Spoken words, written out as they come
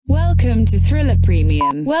Welcome to Thriller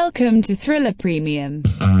Premium. Welcome to Thriller Premium.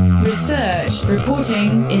 Research,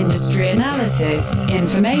 reporting, industry analysis,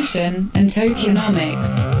 information, and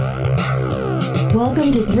tokenomics.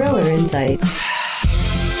 Welcome to Thriller Insights.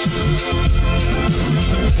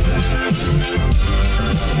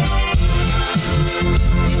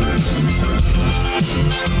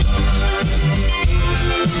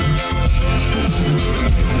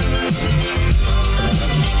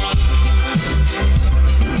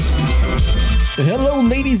 Hello,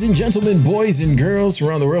 ladies and gentlemen, boys and girls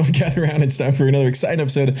around the world. Gather around. It's time for another exciting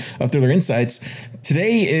episode of Thriller Insights.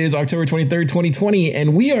 Today is October 23rd, 2020,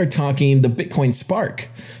 and we are talking the Bitcoin Spark.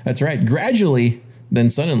 That's right. Gradually, then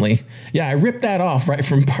suddenly. Yeah, I ripped that off right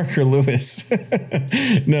from Parker Lewis.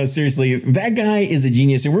 No, seriously, that guy is a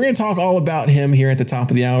genius, and we're going to talk all about him here at the top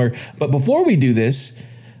of the hour. But before we do this,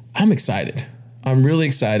 I'm excited. I'm really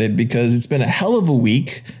excited because it's been a hell of a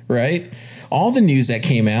week, right? All the news that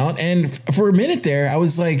came out. And for a minute there, I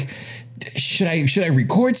was like, should I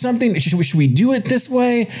record something? Should we do it this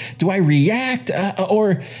way? Do I react?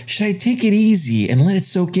 Or should I take it easy and let it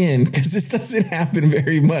soak in? Because this doesn't happen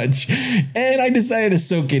very much. And I decided to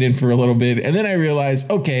soak it in for a little bit. And then I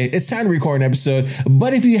realized, okay, it's time to record an episode.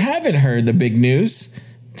 But if you haven't heard the big news,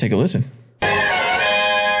 take a listen.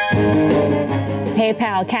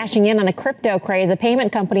 PayPal cashing in on the crypto craze, a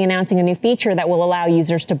payment company announcing a new feature that will allow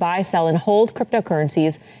users to buy, sell, and hold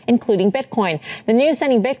cryptocurrencies, including Bitcoin. The news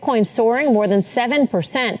sending Bitcoin soaring more than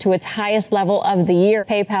 7% to its highest level of the year.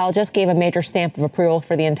 PayPal just gave a major stamp of approval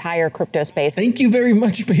for the entire crypto space. Thank you very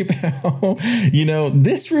much, PayPal. You know,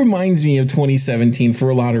 this reminds me of 2017 for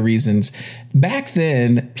a lot of reasons. Back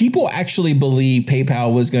then, people actually believed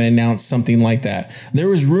PayPal was going to announce something like that. There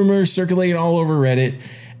was rumors circulating all over Reddit.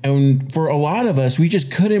 And for a lot of us, we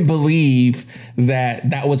just couldn't believe that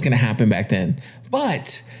that was going to happen back then.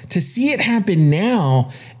 But to see it happen now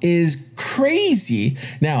is crazy.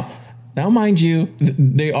 Now, mind you,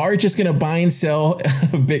 they are just going to buy and sell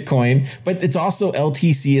Bitcoin, but it's also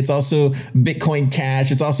LTC. It's also Bitcoin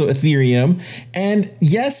Cash. It's also Ethereum. And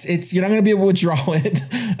yes, you're not going to be able to withdraw it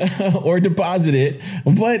or deposit it.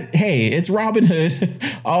 But hey, it's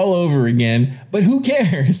Robinhood all over again. But who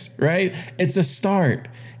cares, right? It's a start.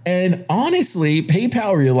 And honestly,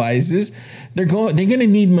 PayPal realizes they're going to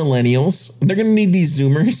need millennials. They're going to need these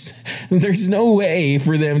Zoomers. There's no way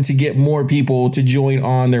for them to get more people to join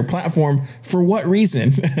on their platform. For what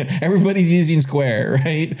reason? Everybody's using Square,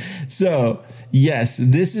 right? So yes,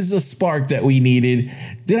 this is a spark that we needed.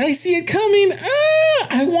 Did I see it coming?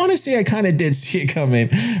 I want to say I kind of did see it coming,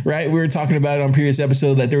 right? We were talking about it on previous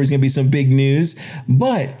episode that there was going to be some big news.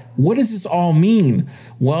 But what does this all mean?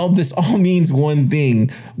 Well, this all means one thing.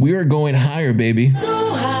 We are going higher, baby.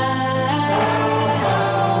 So high.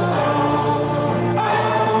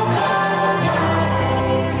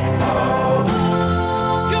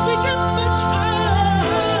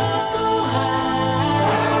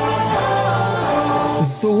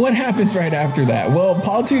 So what happens right after that? Well,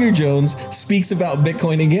 Paul Tudor Jones speaks about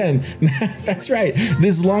Bitcoin again. That's right.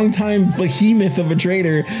 This longtime behemoth of a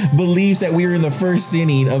trader believes that we're in the first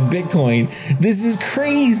inning of Bitcoin. This is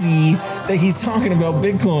crazy that he's talking about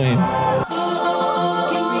Bitcoin.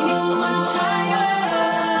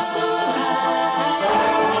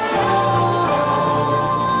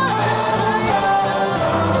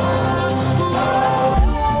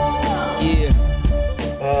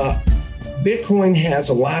 Bitcoin has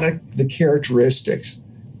a lot of the characteristics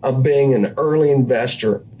of being an early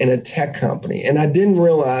investor in a tech company. And I didn't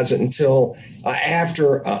realize it until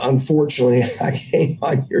after, unfortunately, I came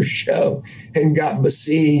on your show and got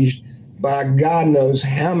besieged by God knows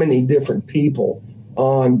how many different people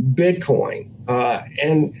on Bitcoin.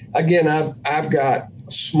 And again, I've got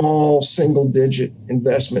a small single-digit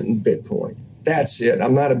investment in Bitcoin. That's it.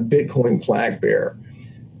 I'm not a Bitcoin flag bearer.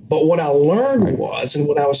 But what I learned was, and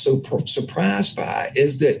what I was so surprised by,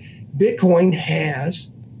 is that Bitcoin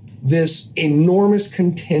has this enormous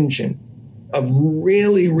contingent of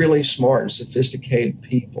really, really smart and sophisticated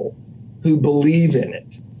people who believe in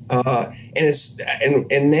it.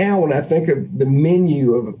 And now when I think of the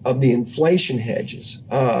menu of the inflation hedges,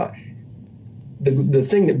 the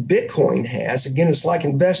thing that Bitcoin has, again, it's like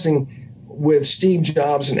investing with Steve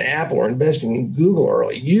Jobs and Apple or investing in Google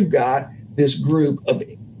early. You've got this group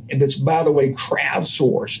that's, by the way,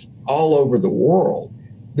 crowdsourced all over the world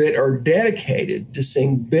that are dedicated to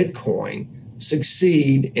seeing Bitcoin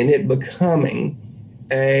succeed in it becoming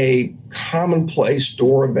a commonplace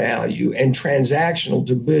store of value and transactional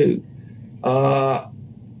to boot at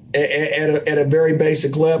a very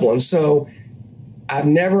basic level. And so I've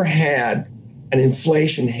never had an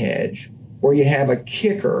inflation hedge where you have a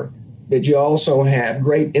kicker that you also have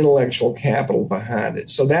great intellectual capital behind it.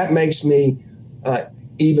 So that makes me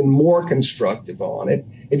even more constructive on it.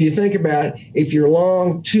 If you think about it, if you're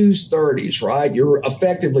long 2s30s, right, you're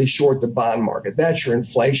effectively short the bond market. That's your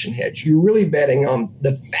inflation hedge. You're really betting on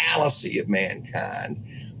the fallacy of mankind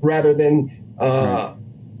rather than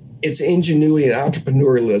its ingenuity and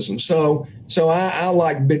entrepreneurialism. So I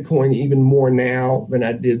like Bitcoin even more now than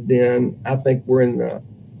I did then. I think we're in the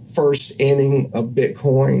first inning of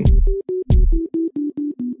Bitcoin.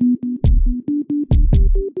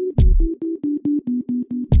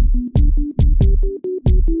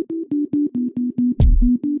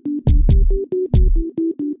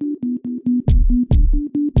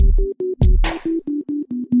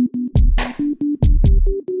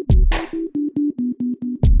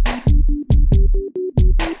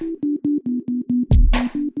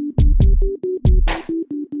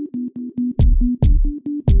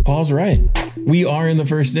 Paul's right. We are in the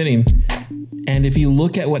first inning. And if you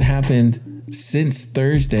look at what happened since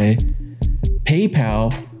Thursday,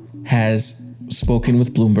 PayPal has spoken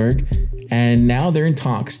with Bloomberg, and now they're in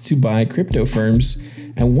talks to buy crypto firms.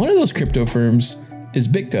 And one of those crypto firms is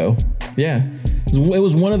BitGo. Yeah. It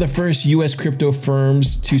was one of the first U.S. crypto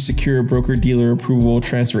firms to secure broker-dealer approval,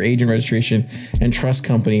 transfer agent registration, and trust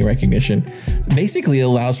company recognition. Basically, it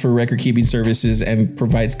allows for record-keeping services and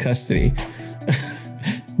provides custody.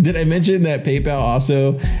 Did I mention that PayPal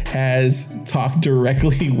also has talked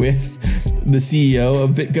directly with the CEO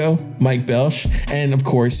of BitGo, Mike Belch? And of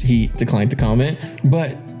course, he declined to comment.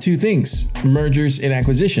 But two things: mergers and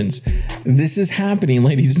acquisitions. This is happening,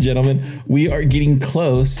 ladies and gentlemen. We are getting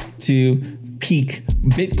close to peak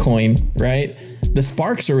Bitcoin, right? The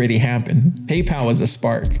sparks already happened. PayPal was a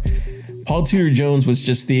spark. Paul Tudor Jones was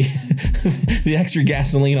just the the extra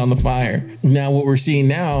gasoline on the fire. Now what we're seeing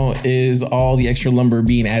now is all the extra lumber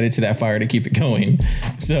being added to that fire to keep it going.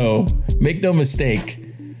 So make no mistake,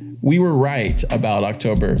 we were right about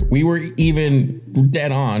October. We were even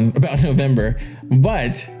dead on about November,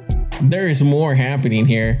 but there is more happening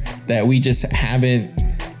here that we just haven't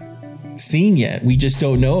seen yet. We just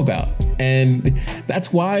don't know about. And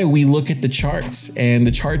that's why we look at the charts, and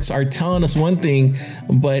the charts are telling us one thing,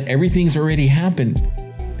 but everything's already happened.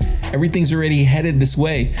 Everything's already headed this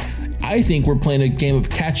way. I think we're playing a game of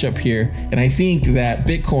catch up here. And I think that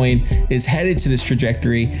Bitcoin is headed to this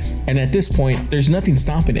trajectory. And at this point, there's nothing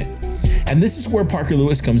stopping it. And this is where Parker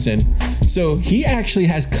Lewis comes in. So he actually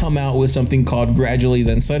has come out with something called Gradually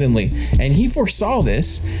Then Suddenly. And he foresaw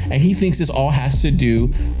this, and he thinks this all has to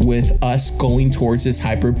do with us going towards this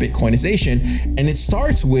hyper Bitcoinization. And it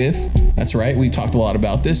starts with, that's right, we've talked a lot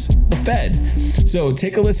about this, the Fed. So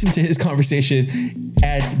take a listen to his conversation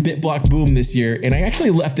at BitBlock Boom this year. And I actually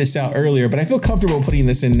left this out earlier, but I feel comfortable putting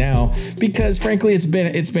this in now because frankly, it's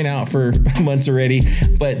been out for months already.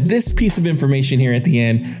 But this piece of information here at the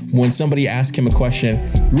end, when somebody asks him a question,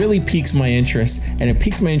 really piques my interest. And it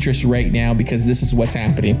piques my interest right now because this is what's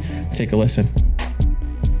happening. Take a listen.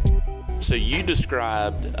 So you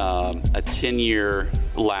described a 10-year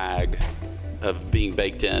lag of being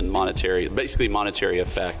baked in basically monetary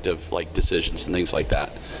effect of like decisions and things like that.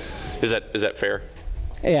 Is that fair?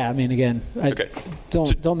 Yeah, I mean, again,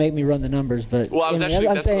 don't make me run the numbers, but well,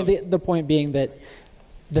 I'm saying the point being that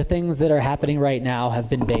the things that are happening right now have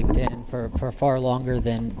been baked in for far longer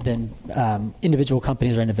than individual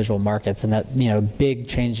companies or individual markets, and that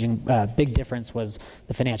big difference was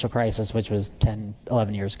the financial crisis, which was 10,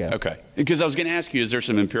 11 years ago. Okay, because I was going to ask you, is there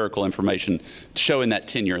some empirical information showing that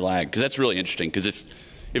 10-year lag? Because that's really interesting. Because if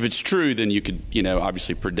it's true, then you could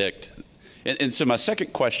obviously predict. And so my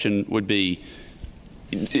second question would be,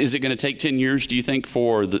 is it going to take 10 years, do you think,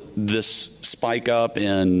 for this spike up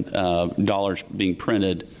in dollars being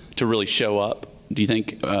printed to really show up, do you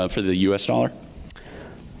think, for the U.S. dollar?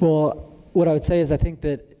 Well, what I would say is I think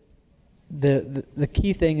that the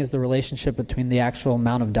key thing is the relationship between the actual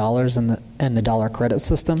amount of dollars and the dollar credit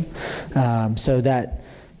system. So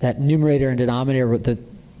that numerator and denominator,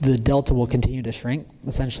 the delta will continue to shrink,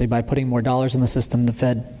 essentially by putting more dollars in the system. The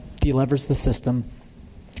Fed delevers the system.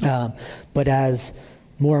 But as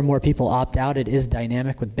more and more people opt out, it is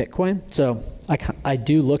dynamic with Bitcoin. So I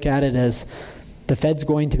do look at it as the Fed's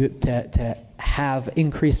going to have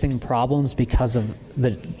increasing problems because of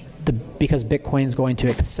because Bitcoin is going to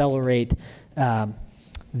accelerate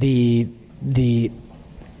the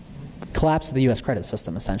collapse of the U.S. credit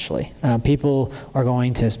system, essentially. People are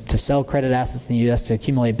going to sell credit assets in the U.S. to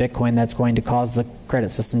accumulate Bitcoin. That's going to cause the credit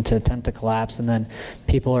system to attempt to collapse, and then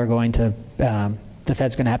people are going to the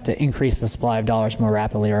Fed's going to have to increase the supply of dollars more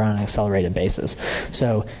rapidly or on an accelerated basis.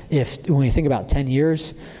 So when we think about 10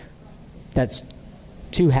 years, that's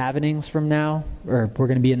 2 halvenings from now, or we're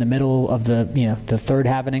going to be in the middle of the third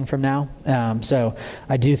halvening from now. So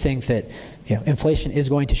I do think that inflation is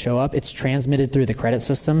going to show up. It's transmitted through the credit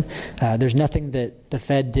system. There's nothing that the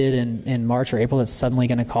Fed did in March or April that's suddenly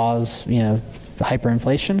going to cause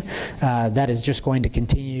hyperinflation. That is just going to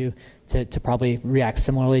continue to probably react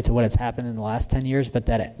similarly to what has happened in the last 10 years, but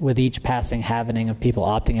that with each passing halvening of people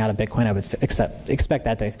opting out of Bitcoin, I would expect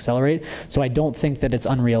that to accelerate. So I don't think that it's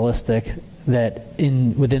unrealistic that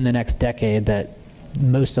within the next decade that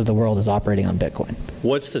most of the world is operating on Bitcoin.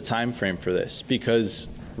 What's the time frame for this? Because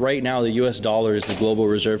right now the US dollar is the global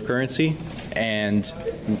reserve currency, and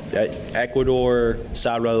Ecuador,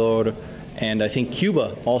 Salvador, and I think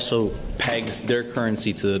Cuba also pegs their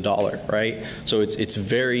currency to the dollar, right? So it's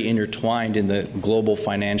very intertwined in the global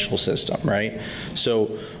financial system, right?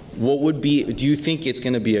 So do you think it's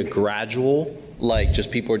going to be a gradual, like just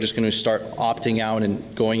people are just going to start opting out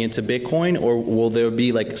and going into Bitcoin, or will there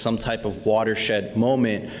be like some type of watershed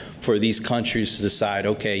moment for these countries to decide,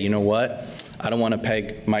 okay, you know what? I don't want to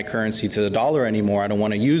peg my currency to the dollar anymore. I don't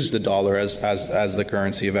want to use the dollar as the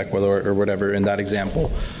currency of Ecuador or whatever in that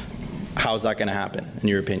example. How's that going to happen, in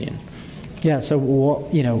your opinion? Yeah, so,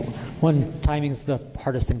 one, timing's the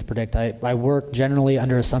hardest thing to predict. I work generally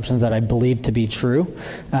under assumptions that I believe to be true,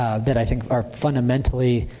 that I think are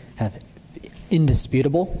fundamentally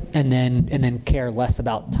indisputable, and then care less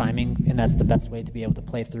about timing, and that's the best way to be able to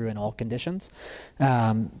play through in all conditions.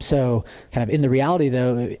 So kind of in the reality,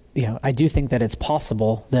 though, I do think that it's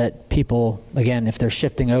possible that people, again, if they're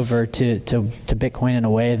shifting over to Bitcoin in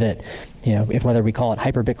a way that, whether we call it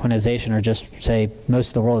hyper-Bitcoinization or just say most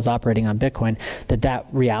of the world is operating on Bitcoin, that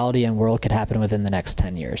reality and world could happen within the next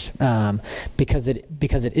 10 years, because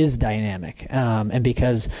it is dynamic, and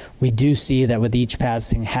because we do see that with each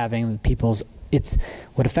passing having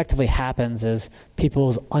what effectively happens is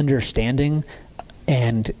people's understanding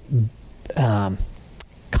and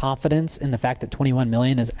confidence in the fact that 21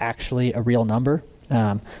 million is actually a real number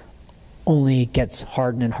only gets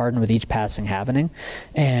hardened and hardened with each passing halvening,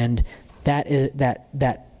 and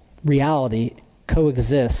that reality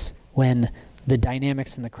coexists when the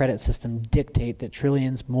dynamics in the credit system dictate that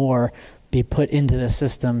trillions more be put into the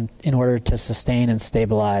system in order to sustain and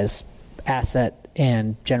stabilize asset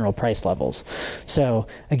and general price levels. So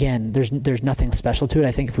again, there's nothing special to it.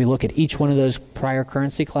 I think if we look at each one of those prior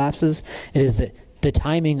currency collapses, it is that the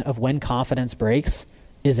timing of when confidence breaks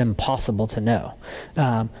is impossible to know.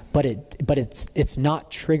 But it's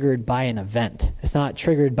not triggered by an event. It's not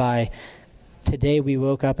triggered by today we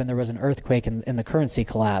woke up and there was an earthquake and the currency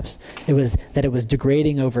collapsed. It was that it was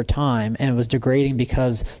degrading over time, and it was degrading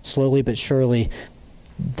because slowly but surely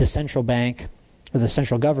the central bank or the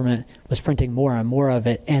central government was printing more and more of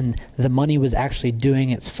it, and the money was actually doing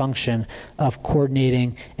its function of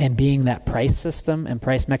coordinating and being that price system and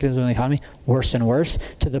price mechanism in the economy worse and worse,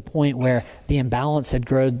 to the point where the imbalance had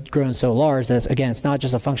grown so large that, again, it's not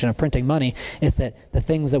just a function of printing money, it's that the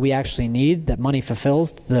things that we actually need, that money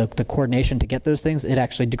fulfills, the coordination to get those things, it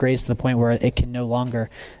actually degrades to the point where it can no longer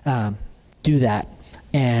do that.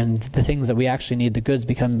 And the things that we actually need, the goods,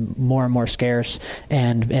 become more and more scarce,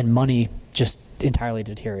 and money just entirely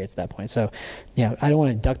deteriorates at that point. So, I don't want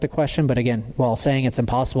to duck the question, but again, while saying it's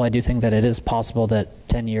impossible, I do think that it is possible that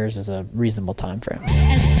 10 years is a reasonable time frame.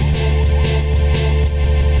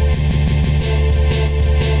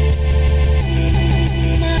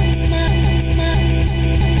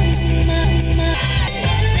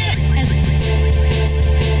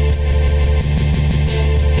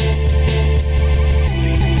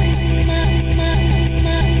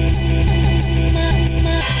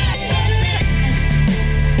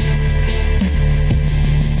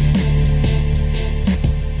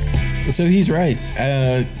 So he's right.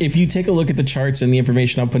 If you take a look at the charts and the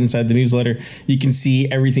information I'll put inside the newsletter, you can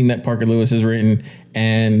see everything that Parker Lewis has written,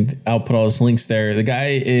 and I'll put all his links there. The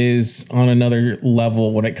guy is on another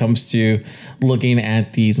level when it comes to looking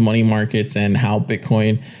at these money markets and how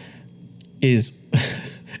Bitcoin is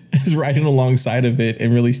riding alongside of it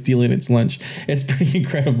and really stealing its lunch. It's pretty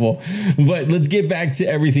incredible. But let's get back to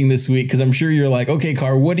everything this week, because I'm sure you're like, okay,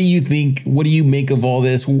 Car, what do you think? What do you make of all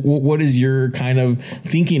this? What is your kind of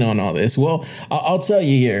thinking on all this? Well, I'll tell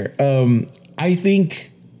you here. I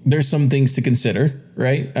think there's some things to consider,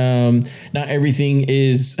 right? Not everything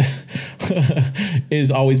is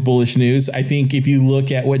is always bullish news. I think if you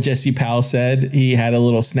look at what Jesse Powell said, he had a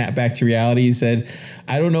little snap back to reality. He said,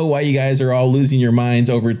 I don't know why you guys are all losing your minds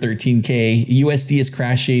over 13K. USD is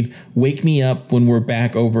crashing. Wake me up when we're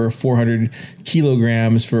back over 400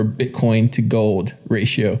 kilograms for Bitcoin to gold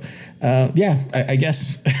ratio. I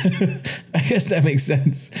guess I guess that makes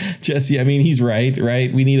sense, Jesse. I mean, he's right?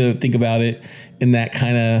 We need to think about it in that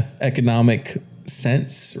kind of economic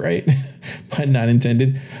sense, right? Pun not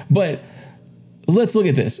intended. But let's look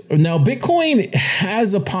at this. Now, Bitcoin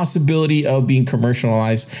has a possibility of being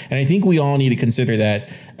commercialized, and I think we all need to consider that.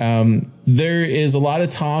 There is a lot of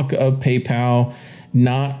talk of PayPal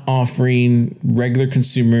not offering regular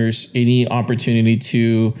consumers any opportunity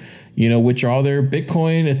to, withdraw their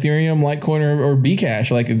Bitcoin, Ethereum, Litecoin, or Bcash.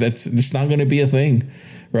 Like, that's just not going to be a thing,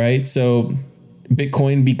 right? So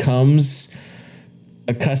Bitcoin becomes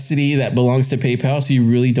a custody that belongs to PayPal, so you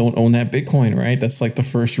really don't own that Bitcoin, right? That's like the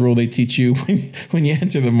first rule they teach you when you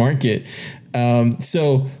enter the market.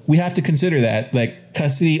 So we have to consider that, like,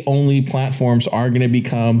 custody-only platforms are going to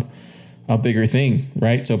become a bigger thing,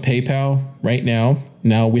 right? So PayPal right now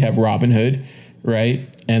we have Robinhood, right?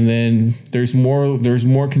 And then there's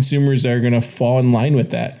more consumers that are going to fall in line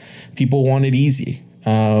with that. People want it easy,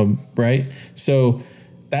 right? So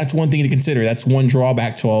that's one thing to consider. That's one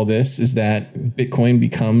drawback to all this, is that Bitcoin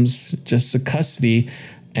becomes just a custody,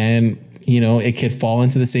 and, it could fall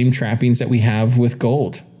into the same trappings that we have with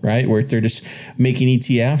gold, right? Where they're just making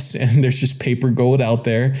ETFs and there's just paper gold out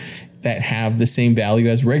there that have the same value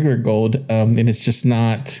as regular gold. And it's just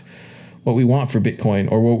not what we want for Bitcoin,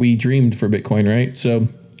 or what we dreamed for Bitcoin, right? So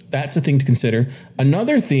that's a thing to consider.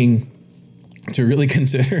 Another thing to really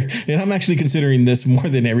consider, and I'm actually considering this more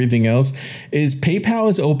than everything else, is PayPal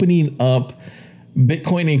is opening up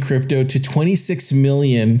Bitcoin and crypto to 26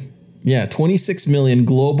 million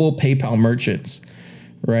global PayPal merchants,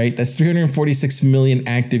 right? That's 346 million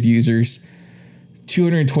active users,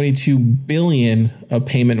 222 billion of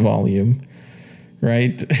payment volume,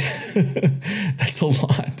 right? That's a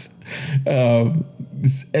lot.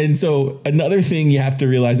 And so another thing you have to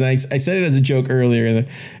realize, and I said it as a joke earlier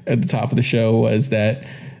at the top of the show, was that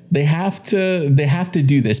they have to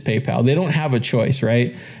do this, PayPal. They don't have a choice,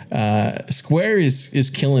 right? Square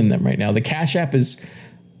is killing them right now. The Cash App is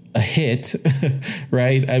a hit,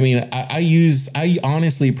 right? I mean, I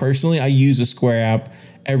honestly, personally, I use a Square app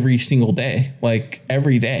every single day, like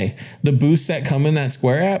every day. The boosts that come in that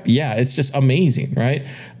Square app, it's just amazing, right?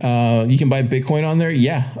 You can buy Bitcoin on there.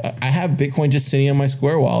 Yeah, I have Bitcoin just sitting on my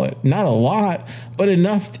Square wallet. Not a lot, but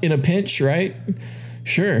enough in a pinch, right?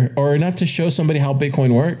 Sure. Or enough to show somebody how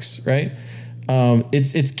Bitcoin works, right?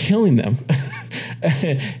 It's killing them.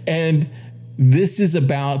 And this is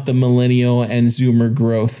about the millennial and Zoomer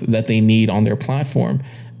growth that they need on their platform.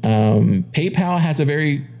 PayPal has a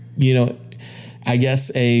very, I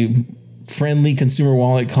guess, a friendly consumer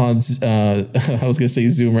wallet called, I was going to say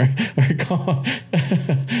Zoomer, or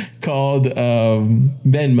called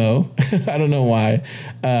Venmo. I don't know why.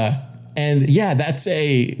 And that's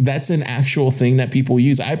an actual thing that people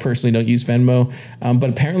use. I personally don't use Venmo, but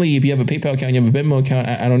apparently if you have a PayPal account, you have a Venmo account.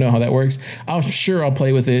 I don't know how that works. I'll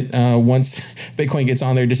play with it once Bitcoin gets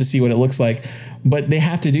on there, just to see what it looks like. But they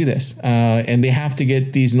have to do this, and they have to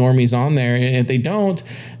get these normies on there. And if they don't,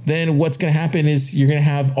 then what's going to happen is you're going to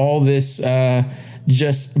have all this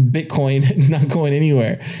just Bitcoin not going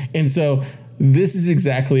anywhere. And so this is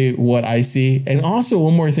exactly what I see. And also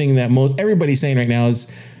one more thing that everybody's saying right now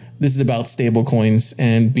is, this is about stable coins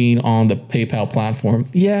and being on the PayPal platform.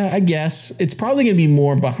 Yeah, I guess it's probably going to be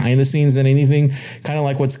more behind the scenes than anything, kind of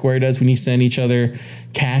like what Square does when you send each other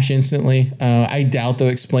cash instantly. I doubt they'll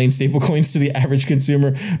explain stable coins to the average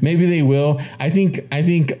consumer. Maybe they will. I think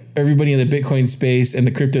everybody in the Bitcoin space and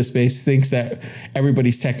the crypto space thinks that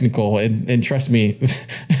everybody's technical. And trust me,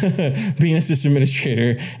 being a system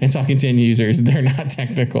administrator and talking to end users, they're not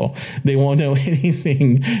technical. They won't know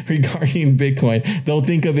anything regarding Bitcoin. They'll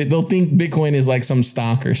think Bitcoin is like some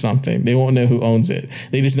stock or something. They won't know who owns it.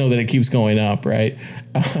 They just know that it keeps going up, right?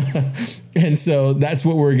 And so that's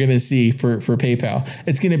what we're going to see for PayPal.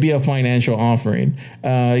 It's going to be a financial offering.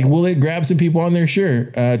 Will it grab some people on there? Sure.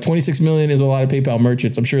 26 million is a lot of PayPal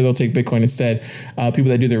merchants. I'm sure they'll take Bitcoin instead, people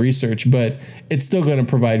that do their research, but it's still going to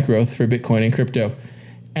provide growth for Bitcoin and crypto.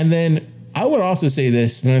 And then I would also say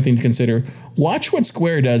this, another thing to consider, watch what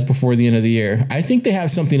Square does before the end of the year. I think they have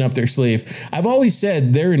something up their sleeve. I've always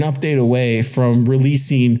said they're an update away from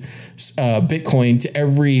releasing Bitcoin to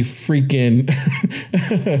every freaking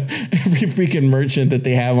merchant that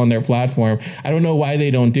they have on their platform. I don't know why they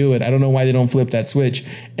don't do it. I don't know why they don't flip that switch.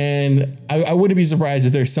 And I wouldn't be surprised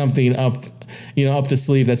if there's something up up the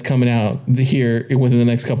sleeve that's coming out here within the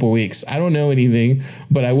next couple of weeks. I don't know anything,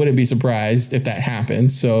 but I wouldn't be surprised if that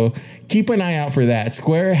happens. So keep an eye out for that.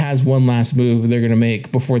 Square has one last move they're going to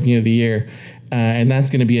make before the end of the year, and that's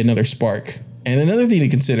going to be another spark. And another thing to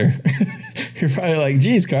consider, you're probably like,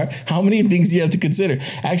 geez, Car, how many things do you have to consider?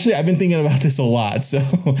 Actually, I've been thinking about this a lot. So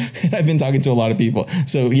I've been talking to a lot of people.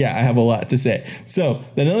 So yeah, I have a lot to say. So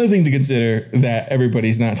another thing to consider that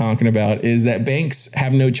everybody's not talking about is that banks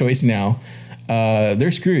have no choice now.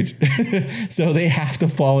 They're screwed. So they have to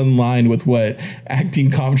fall in line with what acting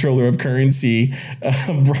comptroller of currency,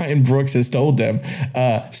 Brian Brooks, has told them.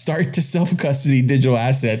 Start to self-custody digital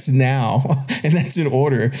assets now. And that's in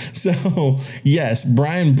order. So yes,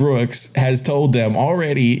 Brian Brooks has told them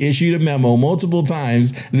already, issued a memo multiple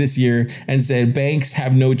times this year and said banks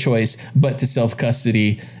have no choice but to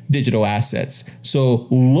self-custody digital assets. So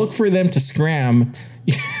look for them to scram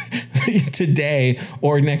today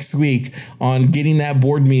or next week on getting that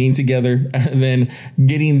board meeting together, then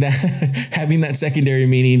having that secondary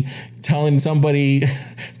meeting, telling somebody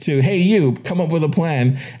to, hey, you come up with a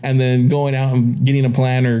plan, and then going out and getting a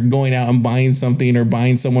plan, or going out and buying something, or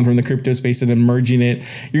buying someone from the crypto space and then merging it.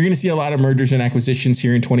 You're going to see a lot of mergers and acquisitions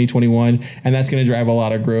here in 2021, and that's going to drive a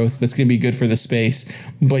lot of growth. That's going to be good for the space.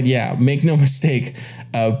 But yeah, make no mistake,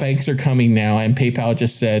 banks are coming now, and PayPal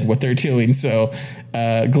just said what they're doing. So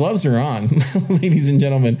gloves are on, ladies and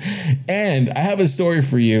gentlemen. And I have a story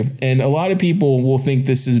for you. And a lot of people will think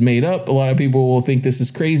this is made up. A lot of people will think this is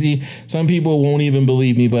crazy. Some people won't even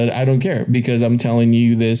believe me, but I don't care, because I'm telling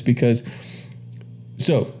you this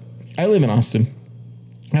so I live in Austin.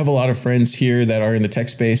 I have a lot of friends here that are in the tech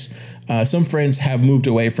space. Some friends have moved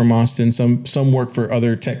away from Austin. Some work for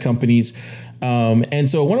other tech companies. And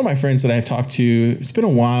so one of my friends that I've talked to, it's been a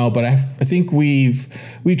while, but I think we've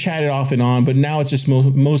chatted off and on, but now it's just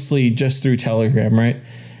mostly just through Telegram, right?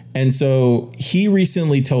 And so he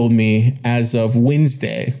recently told me as of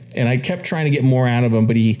Wednesday, and I kept trying to get more out of him,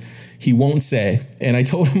 but he won't say. And I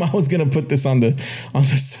told him I was going to put this on the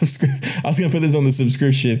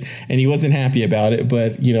subscription, and he wasn't happy about it.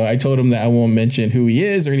 But, I told him that I won't mention who he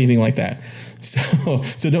is or anything like that. So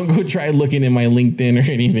don't go try looking in my LinkedIn or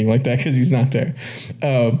anything like that, because he's not there.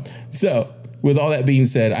 So with all that being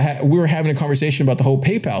said, we were having a conversation about the whole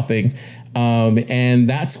PayPal thing. And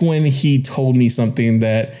that's when he told me something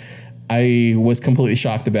that I was completely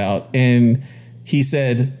shocked about. And he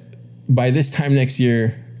said, by this time next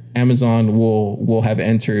year, Amazon will have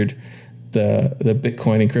entered the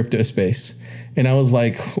Bitcoin and crypto space. And I was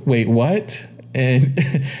like, wait, what? And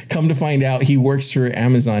come to find out, he works for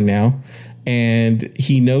Amazon now, and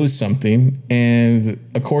he knows something. And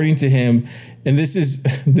according to him, and this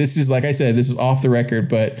is like I said, this is off the record,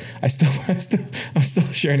 but I'm still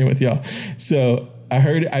sharing it with y'all. So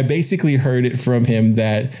I basically heard it from him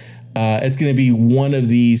that it's going to be one of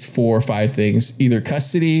these 4 or 5 things: either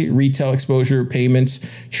custody, retail exposure, payments,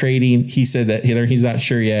 trading. He said that he's not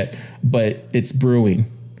sure yet, but it's brewing.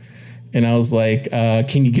 And I was like,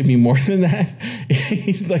 can you give me more than that?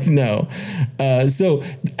 He's like, no. So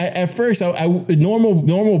at first, a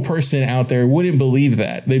normal person out there wouldn't believe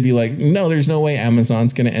that. They'd be like, no, there's no way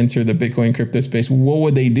Amazon's going to enter the Bitcoin crypto space. What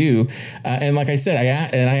would they do? And like I said, I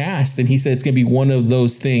asked, and he said it's going to be one of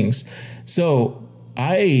those things. So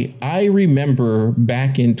I remember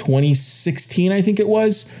back in 2016, I think it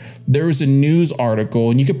was, there was a news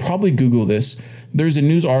article, and you could probably Google this. There's a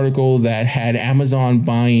news article that had Amazon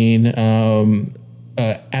buying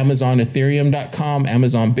AmazonEthereum.com,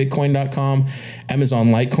 AmazonBitcoin.com, Amazon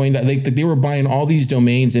Litecoin. They were buying all these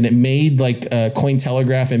domains, and it made like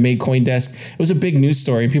Cointelegraph, it made CoinDesk. It was a big news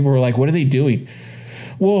story, and people were like, what are they doing?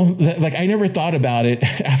 Well, I never thought about it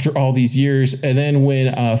after all these years. And then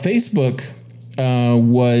when Facebook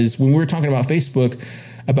when we were talking about Facebook,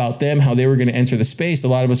 about them, how they were going to enter the space, a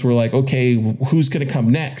lot of us were like, okay, who's going to come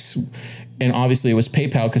next? And obviously it was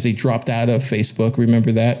PayPal, because they dropped out of Facebook.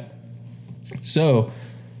 Remember that? So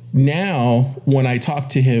now when I talked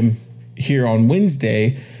to him here on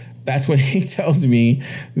Wednesday, that's when he tells me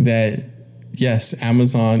that, yes,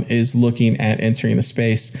 Amazon is looking at entering the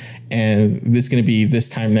space, and this is going to be this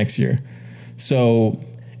time next year. So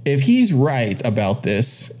if he's right about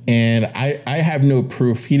this, and I have no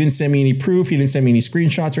proof, he didn't send me any proof, he didn't send me any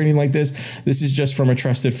screenshots or anything like this. This is just from a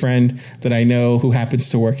trusted friend that I know who happens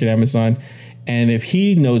to work at Amazon. And if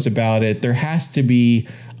he knows about it, there has to be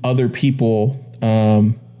other people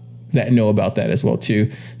that know about that as well too.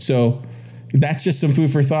 So that's just some food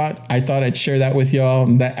for thought. I thought I'd share that with y'all.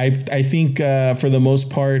 That I think for the most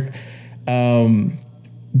part,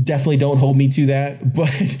 Definitely don't hold me to that. But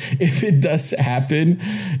if it does happen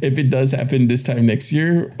this time next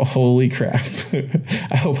year, holy crap.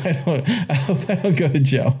 I hope I don't go to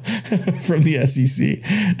jail from the SEC,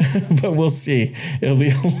 but we'll see.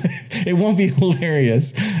 It won't be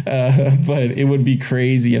hilarious, but it would be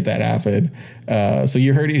crazy if that happened. So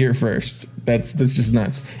you heard it here first. That's just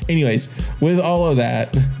nuts. Anyways, with all of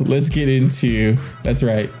that, let's get into, that's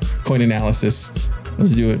right, coin analysis.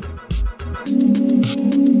 Let's do it.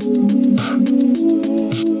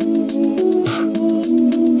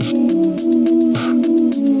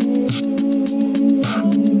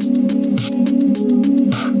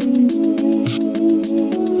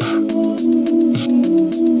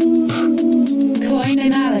 Coin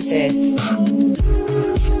analysis.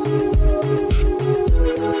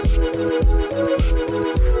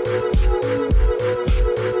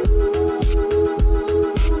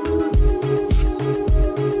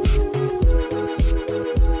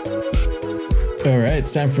 All right,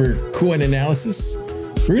 it's time for coin analysis.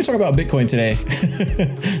 We're going to talk about Bitcoin today.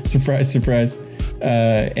 Surprise, surprise.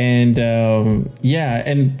 And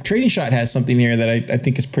Trading Shot has something here that I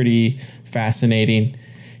think is pretty fascinating.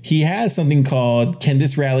 He has something called, can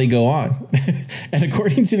this rally go on? And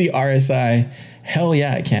according to the RSI, hell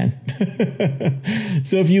yeah, it can.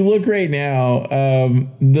 So if you look right now,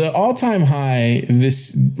 the all-time high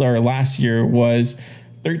last year was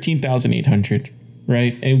 13,800.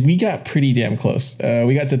 Right. And we got pretty damn close.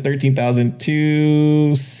 We got to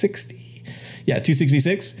 13,260. Yeah,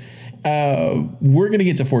 266. We're going to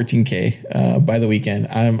get to 14K by the weekend.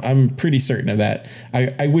 I'm pretty certain of that.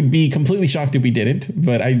 I would be completely shocked if we didn't,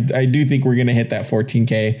 but I do think we're going to hit that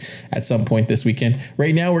 14K at some point this weekend.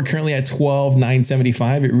 Right now, we're currently at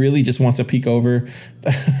 12,975. It really just wants to peak over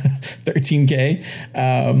 13K.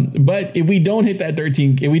 But if we don't hit that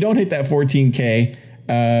 14K,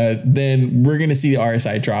 then we're going to see the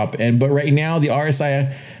RSI drop. But right now, the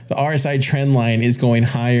RSI trend line is going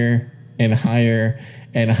higher and higher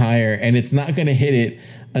and higher, and it's not going to hit it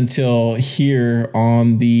until here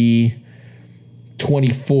on the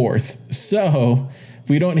 24th. So if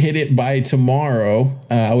we don't hit it by tomorrow,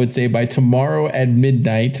 I would say by tomorrow at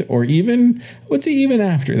midnight, or even I would say even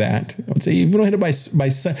after that. I would say if we don't hit it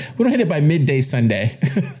we don't hit it by midday Sunday.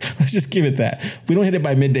 Let's just give it that. If we don't hit it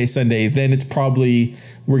by midday Sunday, then it's probably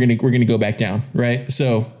we're gonna go back down, right?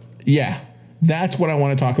 So yeah, that's what I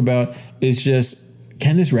want to talk about. Is just,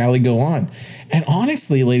 can this rally go on? And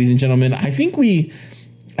honestly, ladies and gentlemen, I think we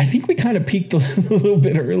kind of peaked a little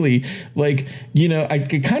bit early. Like, I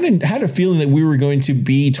kind of had a feeling that we were going to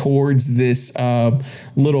be towards this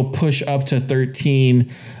little push up to 13.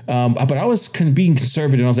 But I was being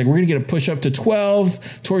conservative. I was like, we're going to get a push up to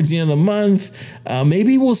 12 towards the end of the month.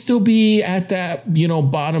 Maybe we'll still be at that,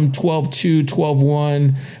 bottom 12.2,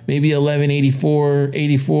 12.1, maybe 11.84,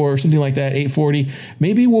 84, something like that, 840.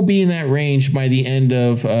 Maybe we'll be in that range by the end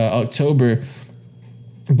of October.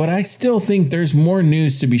 But I still think there's more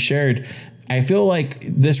news to be shared. I feel like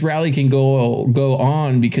this rally can go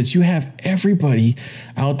on because you have everybody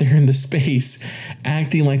out there in the space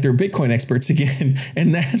acting like they're Bitcoin experts again.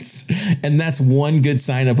 And that's one good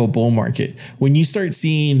sign of a bull market. When you start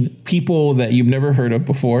seeing people that you've never heard of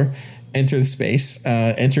before enter the space,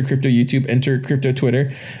 enter crypto YouTube, enter crypto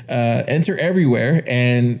Twitter, enter everywhere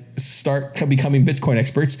and start becoming Bitcoin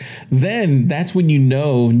experts, then that's when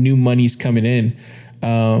new money's coming in.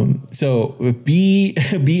 So be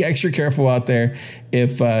extra careful out there.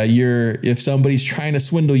 If somebody's trying to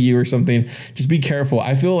swindle you or something, just be careful.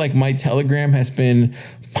 I feel like my Telegram has been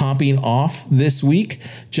popping off this week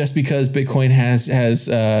just because Bitcoin has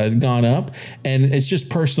gone up, and it's just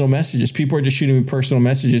personal messages. People are just shooting me personal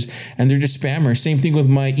messages and they're just spammers. Same thing with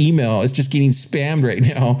my email. It's just getting spammed right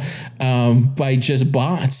now by just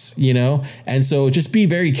bots, and so just be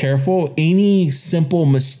very careful. Any simple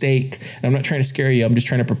mistake, and I'm not trying to scare you, I'm just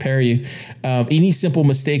trying to prepare you. Any simple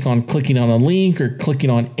mistake on clicking on a link or clicking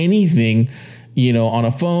on anything, on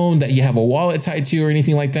a phone that you have a wallet tied to or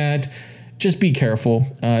anything like that, just be careful.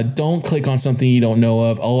 Don't click on something you don't know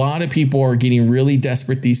of. A lot of people are getting really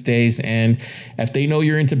desperate these days. And if they know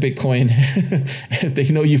you're into Bitcoin, if they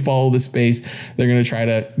know you follow the space, they're going to try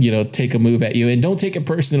to, take a move at you. And don't take it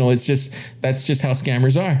personal. That's just how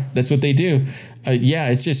scammers are. That's what they do.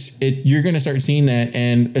 You're going to start seeing that.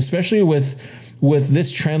 And especially with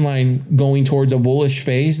this trend line going towards a bullish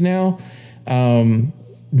phase now,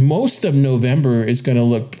 most of November is going to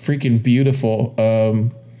look freaking beautiful.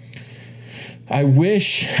 I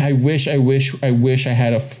wish I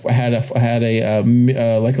had a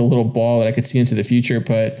like a little ball that I could see into the future,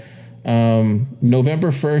 but November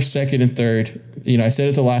 1st, 2nd, and 3rd, I said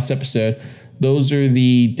it the last episode, those are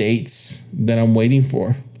the dates that I'm waiting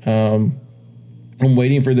for. I'm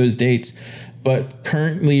waiting for those dates. But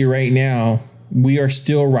currently right now, we are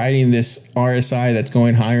still riding this RSI that's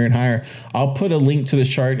going higher and higher. I'll put a link to this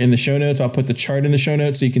chart in the show notes. I'll put the chart in the show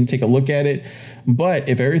notes so you can take a look at it. But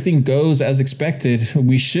if everything goes as expected,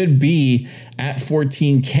 we should be at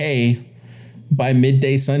 14K by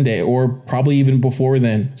midday Sunday, or probably even before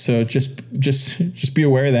then. So just be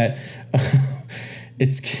aware of that.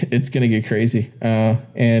 It's going to get crazy.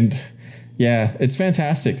 And yeah, it's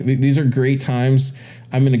fantastic. These are great times.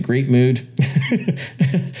 I'm in a great mood. I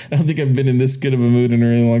don't think I've been in this good of a mood in a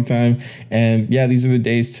really long time. And yeah, these are the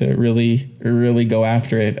days to really go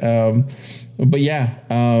after it. But yeah,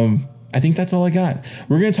 I think that's all I got.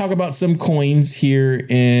 We're going to talk about some coins here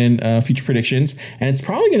in future predictions, and it's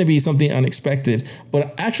probably going to be something unexpected.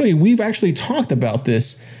 But actually, we've actually talked about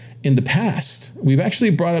this in the past. We've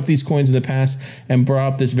actually brought up these coins in the past and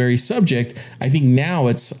brought up this very subject. I think now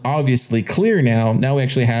it's obviously clear now. Now we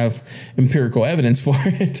actually have empirical evidence for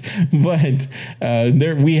it. But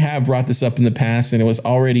we have brought this up in the past, and it was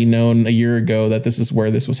already known a year ago that this is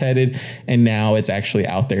where this was headed. And now it's actually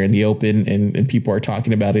out there in the open, and people are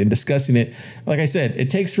talking about it and discussing it. Like I said, it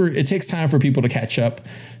takes time for people to catch up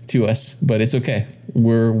to us, but it's okay.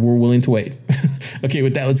 We're willing to wait. Okay,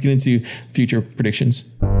 with that, let's get into future predictions.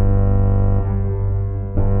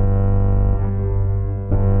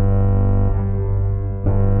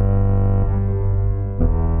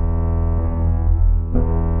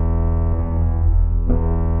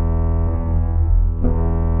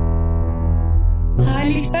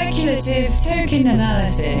 Highly speculative token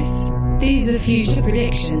analysis. These are future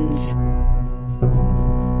predictions.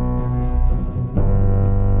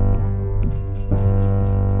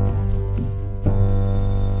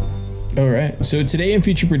 All right. So today in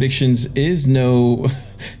future predictions is no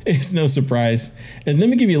surprise. And let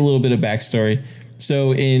me give you a little bit of backstory.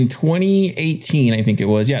 So in 2018, I think it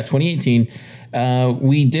was, 2018,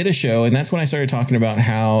 we did a show, and that's when I started talking about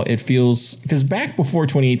how it feels, because back before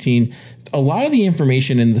 2018, a lot of the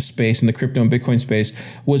information in the space, in the crypto and Bitcoin space,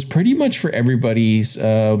 was pretty much for everybody's.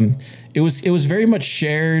 It was very much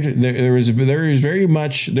shared. There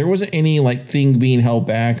wasn't any like thing being held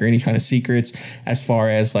back or any kind of secrets as far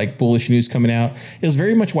as like bullish news coming out. It was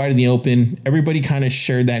very much wide in the open. Everybody kind of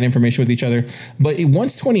shared that information with each other. But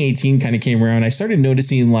once 2018 kind of came around, I started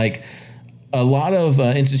noticing like a lot of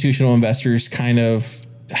institutional investors kind of,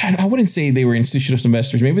 I wouldn't say they were institutional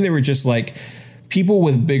investors. Maybe they were just like people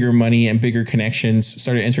with bigger money and bigger connections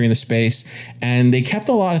started entering the space, and they kept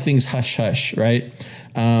a lot of things hush hush, right?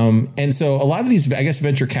 And so a lot of these, I guess,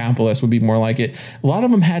 venture capitalists would be more like it. A lot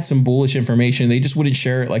of them had some bullish information. They just wouldn't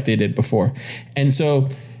share it like they did before. And so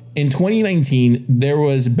in 2019, there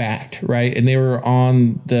was Backed, right? And they were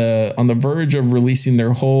on the verge of releasing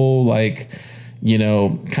their whole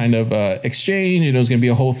kind of exchange, and it was going to be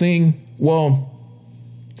a whole thing. Well,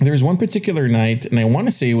 there was one particular night, and I want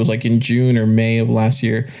to say it was like in June or May of last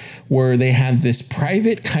year, where they had this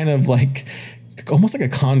private kind of like almost like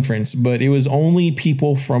a conference, but it was only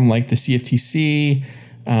people from like the CFTC,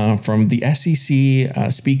 from the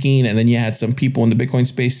SEC speaking, and then you had some people in the Bitcoin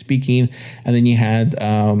space speaking, and then you had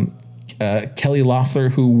Kelly Loeffler,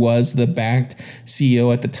 who was the Backed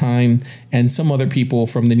CEO at the time, and some other people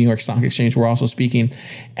from the New York Stock Exchange were also speaking.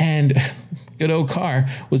 And good old Carr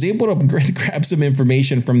was able to grab some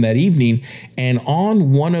information from that evening. And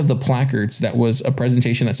on one of the placards, that was a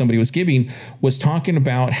presentation that somebody was giving, was talking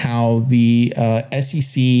about how the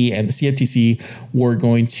SEC and the CFTC were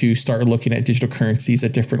going to start looking at digital currencies a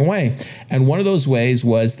different way. And one of those ways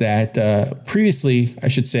was that previously, I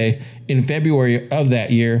should say, in February of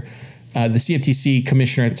that year, the CFTC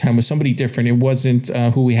commissioner at the time was somebody different. It wasn't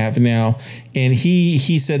who we have now. And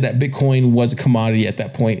he said that Bitcoin was a commodity at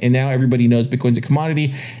that point. And now everybody knows Bitcoin's a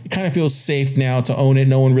commodity. It kind of feels safe now to own it.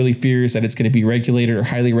 No one really fears that it's going to be regulated or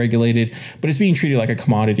highly regulated, but it's being treated like a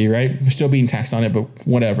commodity, right? We're still being taxed on it, but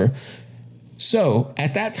whatever. So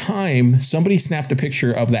at that time, somebody snapped a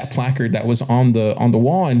picture of that placard that was on the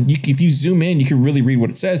wall. And if you zoom in, you can really read what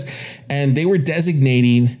it says. And they were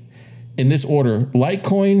designating, in this order,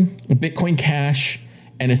 Litecoin, Bitcoin Cash,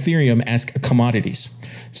 and Ethereum as commodities.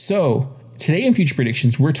 So today in future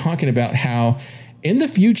predictions, we're talking about how in the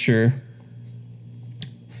future,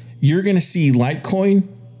 you're going to see Litecoin,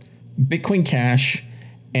 Bitcoin Cash,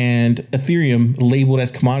 and Ethereum labeled as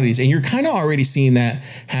commodities. And you're kind of already seeing that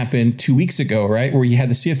happen 2 weeks ago, right? Where you had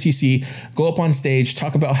the CFTC go up on stage,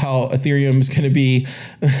 talk about how Ethereum is going to be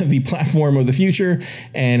the platform of the future,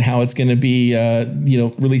 and how it's going to be,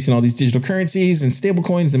 releasing all these digital currencies and stable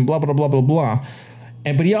coins and blah, blah, blah, blah, blah.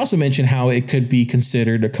 But he also mentioned how it could be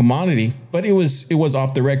considered a commodity, but it was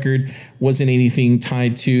off the record, wasn't anything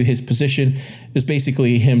tied to his position. It was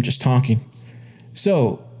basically him just talking.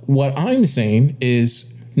 So what I'm saying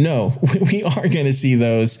is, no, we are going to see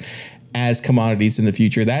those as commodities in the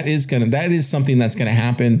future. That is something that's going to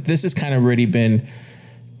happen. This has kind of already been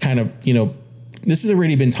this has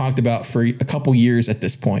already been talked about for a couple years at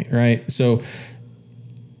this point, right? So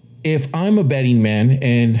if I'm a betting man,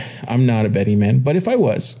 and I'm not a betting man, but if I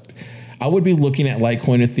was, I would be looking at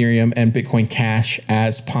Litecoin, Ethereum, and Bitcoin Cash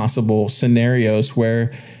as possible scenarios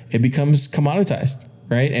where it becomes commoditized,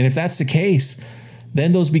 right? And if that's the case,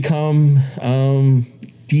 then those become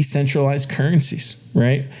decentralized currencies,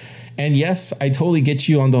 right? And yes, I totally get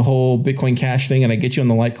you on the whole Bitcoin Cash thing, and I get you on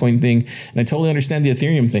the Litecoin thing, and I totally understand the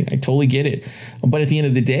Ethereum thing. I totally get it. But at the end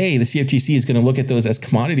of the day, the CFTC is going to look at those as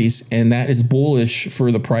commodities, and that is bullish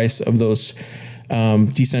for the price of those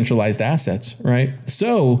decentralized assets, right?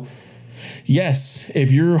 So yes,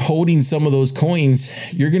 if you're holding some of those coins,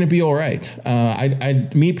 you're going to be all right.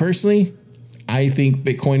 Me personally, I think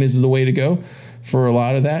Bitcoin is the way to go for a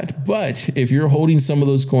lot of that. But if you're holding some of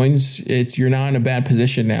those coins, you're not in a bad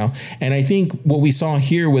position now. And I think what we saw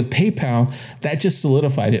here with PayPal, that just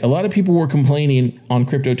solidified it. A lot of people were complaining on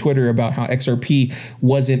crypto Twitter about how XRP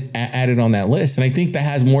wasn't added on that list. And I think that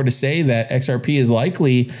has more to say that XRP is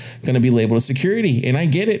likely going to be labeled a security. And I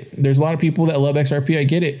get it. There's a lot of people that love XRP. I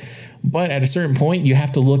get it. But at a certain point, you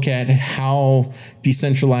have to look at how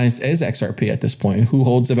decentralized is XRP at this point. Who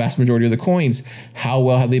holds the vast majority of the coins? How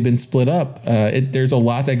well have they been split up? There's a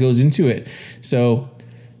lot that goes into it. So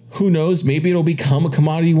who knows? Maybe it'll become a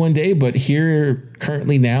commodity one day. But here,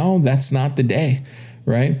 currently now, that's not the day,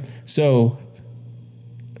 right? So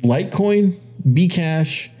Litecoin,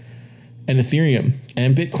 Bcash, and Ethereum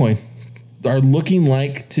and Bitcoin are looking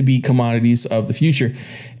like to be commodities of the future.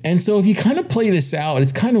 And so if you kind of play this out,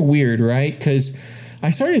 it's kind of weird, right? Because I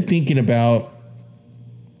started thinking about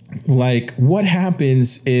like what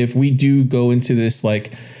happens if we do go into this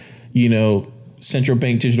central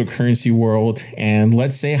bank digital currency world, and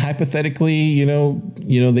let's say hypothetically,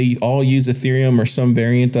 they all use Ethereum or some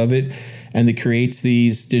variant of it, and it creates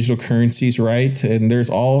these digital currencies, right? And there's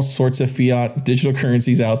all sorts of fiat digital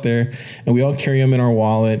currencies out there, and we all carry them in our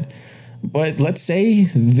wallet. But let's say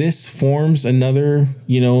this forms another,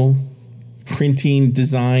 printing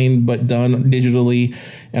design, but done digitally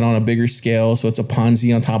and on a bigger scale. So it's a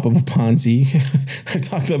Ponzi on top of a Ponzi. I've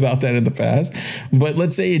talked about that in the past. But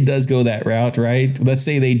let's say it does go that route, right? Let's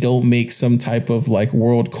say they don't make some type of like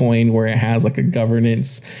world coin where it has like a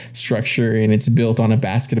governance structure and it's built on a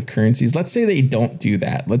basket of currencies. Let's say they don't do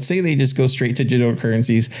that. Let's say they just go straight to digital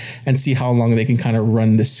currencies and see how long they can kind of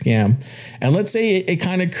run this scam. And let's say it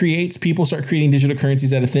kind of people start creating digital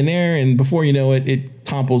currencies out of thin air, and before you know it, it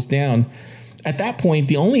topples down. At that point,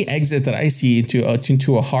 the only exit that I see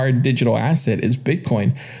into a hard digital asset is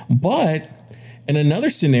Bitcoin. But in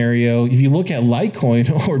another scenario, if you look at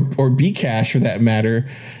Litecoin or Bcash for that matter,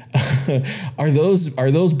 are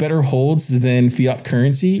those better holds than fiat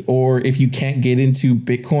currency? Or if you can't get into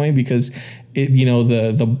Bitcoin because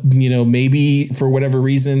maybe for whatever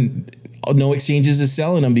reason no exchanges is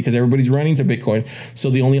selling them because everybody's running to Bitcoin,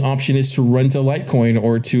 so the only option is to run to Litecoin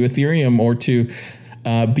or to Ethereum or to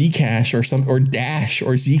Bcash or Dash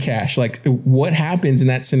or Zcash. Like, what happens in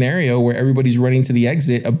that scenario where everybody's running to the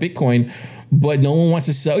exit of Bitcoin, but no one wants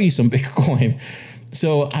to sell you some Bitcoin?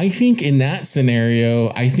 So I think in that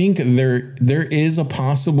scenario, I think there is a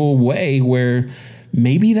possible way where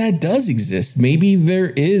maybe that does exist. Maybe there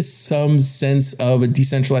is some sense of a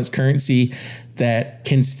decentralized currency that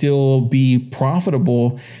can still be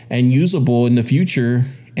profitable and usable in the future.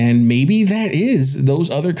 And maybe that is those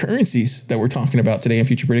other currencies that we're talking about today in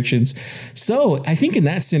Future Predictions. So I think in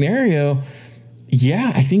that scenario,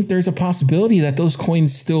 yeah, I think there's a possibility that those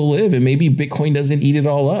coins still live and maybe Bitcoin doesn't eat it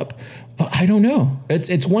all up. But I don't know.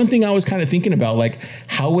 It's one thing I was kind of thinking about, like,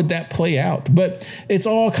 how would that play out? But it's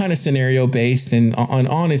all kind of scenario based. And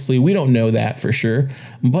honestly, we don't know that for sure.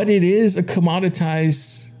 But it is a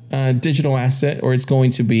commoditized digital asset, or it's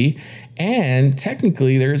going to be. And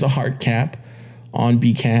technically, there's a hard cap on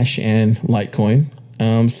Bcash and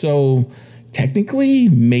Litecoin. So technically,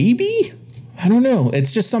 maybe, I don't know.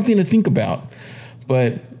 It's just something to think about.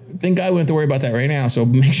 But thank God we don't have to worry about that right now. So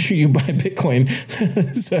make sure you buy Bitcoin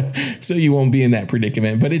so you won't be in that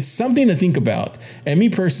predicament. But it's something to think about. And me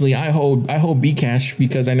personally, I hold Bcash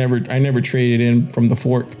because I never traded in from the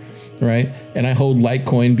fork, right? And I hold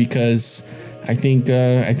Litecoin because I think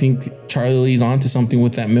Charlie Lee's onto something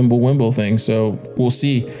with that Mimble-Wimble thing. So we'll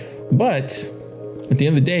see. But at the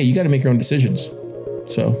end of the day, you got to make your own decisions.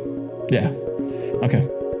 So, yeah. Okay.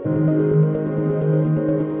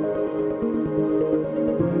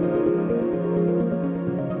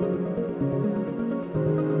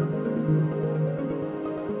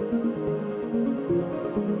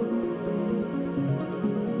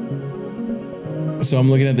 So I'm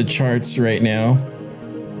looking at the charts right now,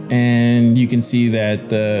 and you can see that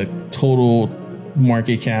the total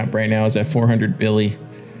market cap right now is at 400 billion.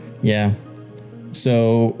 Yeah.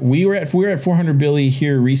 So we were at 400 billion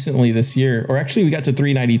here recently this year, or actually we got to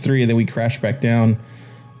 393 and then we crashed back down.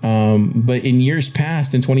 But in years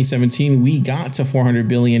past, in 2017, we got to 400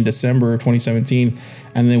 billion in December of 2017,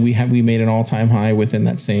 and then we made an all-time high within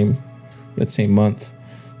that same month.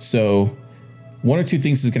 So one or two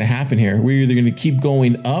things is going to happen here. We're either going to keep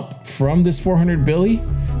going up from this 400 billion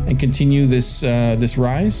and continue this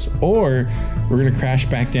rise, or we're going to crash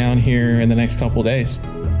back down here in the next couple of days.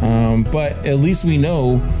 But at least we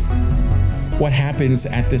know what happens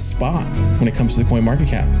at this spot when it comes to the coin market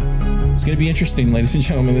cap. It's going to be interesting, ladies and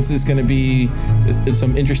gentlemen. This is going to be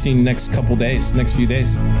some interesting next few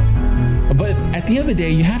days. But at the end of the day,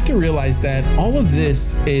 you have to realize that all of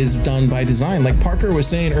this is done by design. Like Parker was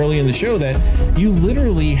saying early in the show, that you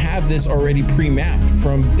literally have this already pre-mapped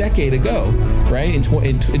from a decade ago, right? In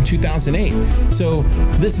 2008. So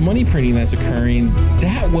this money printing that's occurring,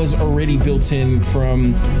 that was already built in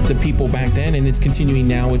from the people back then, and it's continuing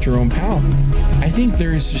now with Jerome Powell. I think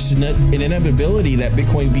there's just an inevitability that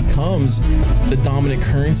Bitcoin becomes the dominant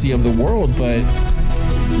currency of the world, but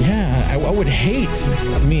yeah, I would hate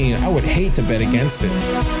to bet against it.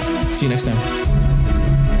 See you next time.